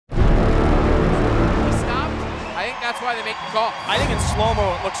that's why they make the call. I think in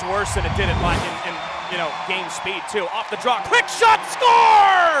slow-mo it looks worse than it did in game speed too. Off the draw, quick shot,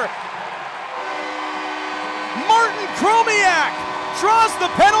 score! Martin Chromiak draws the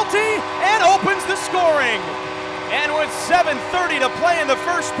penalty and opens the scoring. And with 7:30 to play in the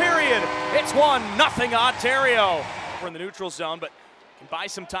first period, it's 1-0 Ontario. We're in the neutral zone, but can buy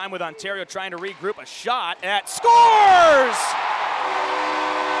some time with Ontario trying to regroup. A shot at scores!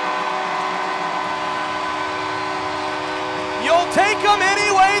 You'll take them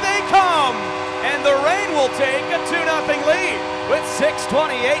any way they come. And the Reign will take a 2-0 lead with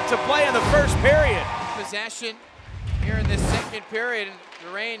 6:28 to play in the first period. Possession here in this second period, and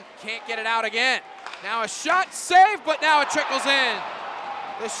the Reign can't get it out again. Now a shot saved, but now it trickles in.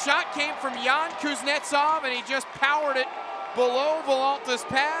 The shot came from Jan Kuznetsov, and he just powered it below Villalta's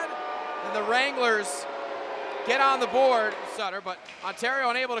pad. And the Wranglers get on the board. Sutter, but Ontario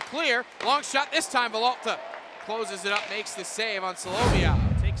unable to clear. Long shot this time, Villalta closes it up, makes the save on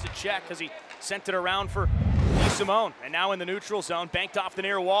Soloviev. Takes a check because he sent it around for DeSimone. And now in the neutral zone, banked off the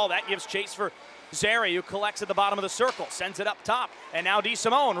near wall. That gives chase for Zary, who collects at the bottom of the circle, sends it up top. And now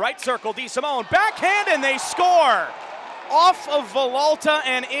DeSimone, right circle, DeSimone, backhand, and they score! Off of Villalta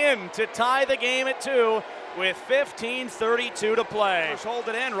and in to tie the game at 2 with 15:32 to play. Hold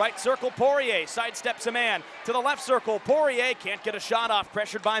it in, right circle, Poirier sidesteps a man. To the left circle, Poirier can't get a shot off,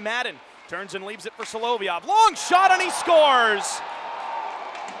 pressured by Madden. Turns and leaves it for Soloviev. Long shot, and he scores!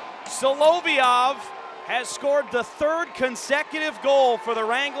 Soloviev has scored the 3rd consecutive goal for the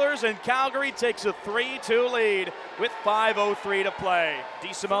Wranglers, and Calgary takes a 3-2 lead with 5:03 to play.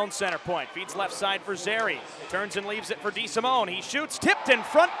 DeSimone center point, feeds left side for Zary. Turns and leaves it for DeSimone. He shoots, tipped in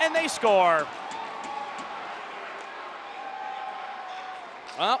front, and they score.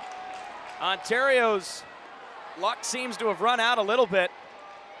 Well, Ontario's luck seems to have run out a little bit.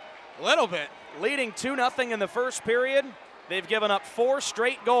 Leading 2-0 in the first period. They've given up 4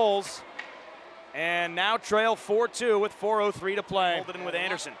 straight goals and now trail 4-2 with 4:03 to play. Hold it in with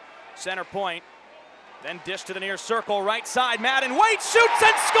Anderson, center point, then dish to the near circle, right side, Madden waits, shoots,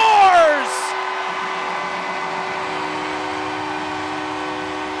 and scores!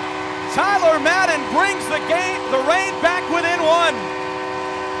 Tyler Madden brings the Reign back within 1.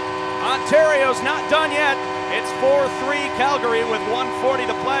 Ontario's not done yet. It's 4-3 Calgary with 1:40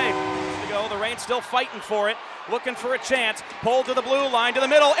 to play. The Reign still fighting for it, looking for a chance. Pulled to the blue line, to the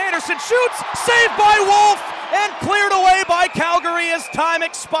middle. Anderson shoots, saved by Wolf, and cleared away by Calgary as time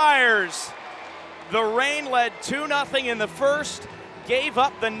expires. The Reign led 2-0 in the first, gave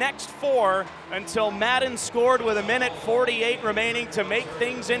up the next 4 until Madden scored with 1:48 remaining to make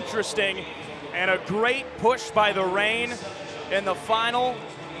things interesting. And a great push by the Reign in the final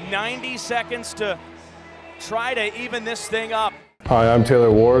 90 seconds to try to even this thing up. Hi, I'm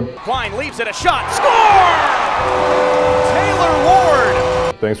Taylor Ward. Klein leaves it, a shot, score! Taylor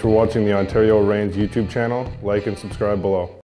Ward! Thanks for watching the Ontario Reign's YouTube channel. Like and subscribe below.